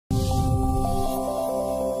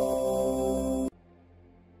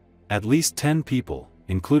At least 10 people,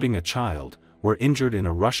 including a child, were injured in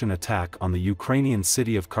a Russian attack on the Ukrainian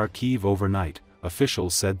city of Kharkiv overnight,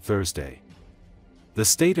 officials said Thursday. The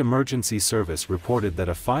State Emergency Service reported that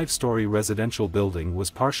a 5-story residential building was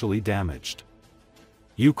partially damaged.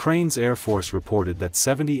 Ukraine's Air Force reported that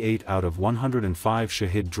 78 out of 105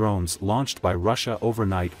 Shahid drones launched by Russia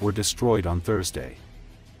overnight were destroyed on Thursday.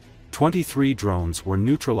 23 drones were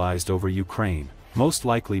neutralized over Ukraine, most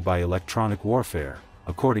likely by electronic warfare,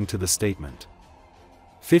 according to the statement.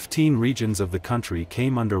 15 regions of the country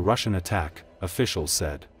came under Russian attack, officials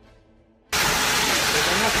said.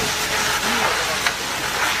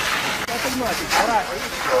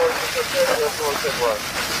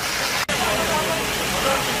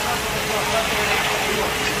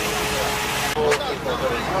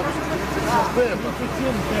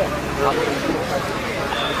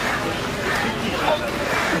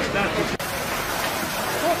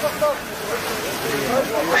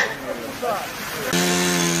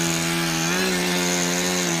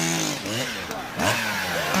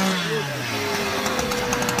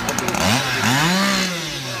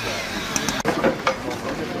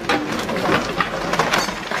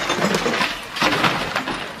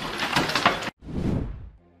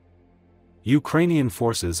 Ukrainian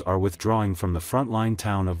forces are withdrawing from the frontline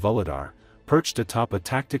town of Volodar, perched atop a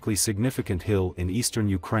tactically significant hill in eastern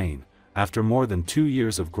Ukraine, after more than 2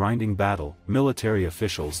 years of grinding battle, military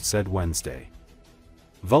officials said Wednesday.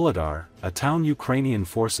 Volodar, a town Ukrainian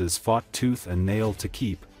forces fought tooth and nail to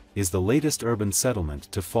keep, is the latest urban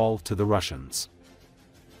settlement to fall to the Russians.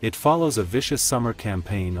 It follows a vicious summer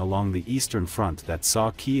campaign along the eastern front that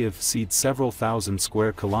saw Kyiv cede several thousand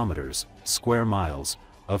square miles,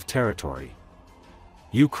 of territory.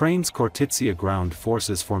 Ukraine's Kortitsia Ground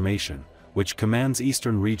Forces Formation, which commands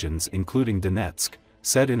eastern regions including Donetsk,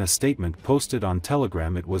 said in a statement posted on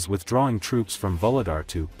Telegram it was withdrawing troops from Volodar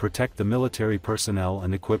to protect the military personnel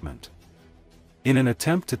and equipment. In an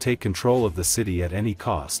attempt to take control of the city at any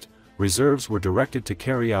cost, reserves were directed to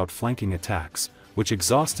carry out flanking attacks, which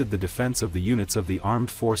exhausted the defense of the units of the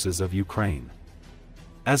armed forces of Ukraine.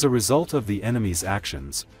 As a result of the enemy's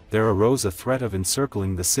actions, there arose a threat of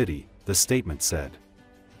encircling the city, the statement said.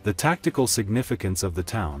 The tactical significance of the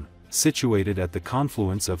town, situated at the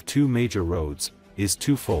confluence of 2 major roads, is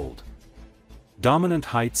twofold. Dominant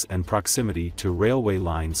heights and proximity to railway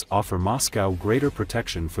lines offer Moscow greater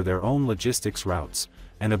protection for their own logistics routes,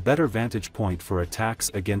 and a better vantage point for attacks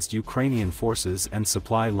against Ukrainian forces and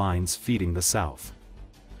supply lines feeding the south.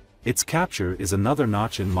 Its capture is another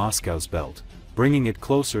notch in Moscow's belt, bringing it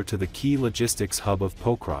closer to the key logistics hub of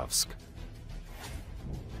Pokrovsk.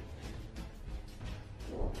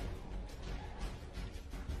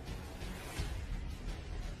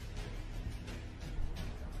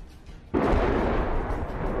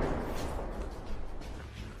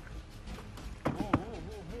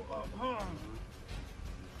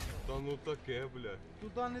 Та ну таке, блядь.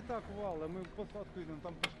 Туда не так вали, ми в посадку йдемо,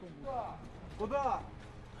 там пішком буде. Куда?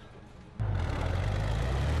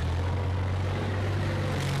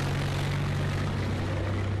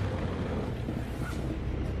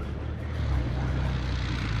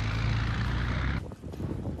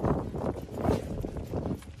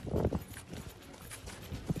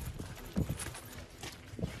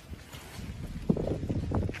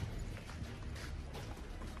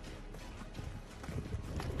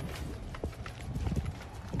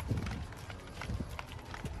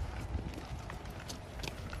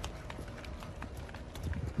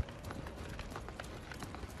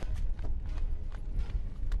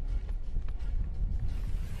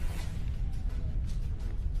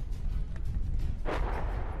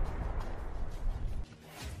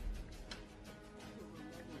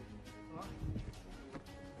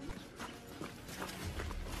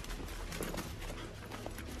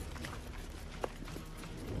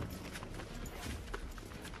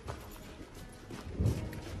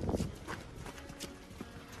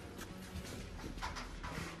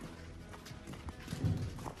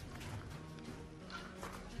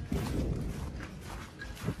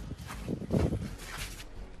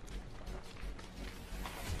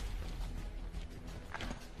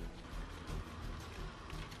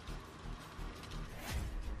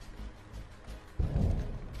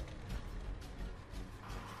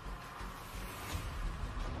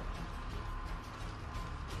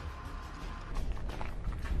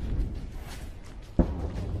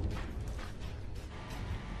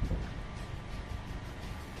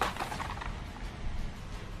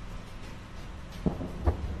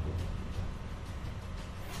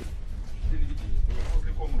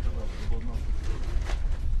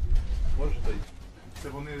 Це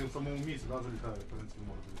вони в самому місці залітають, в принципі,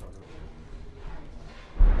 можуть літати.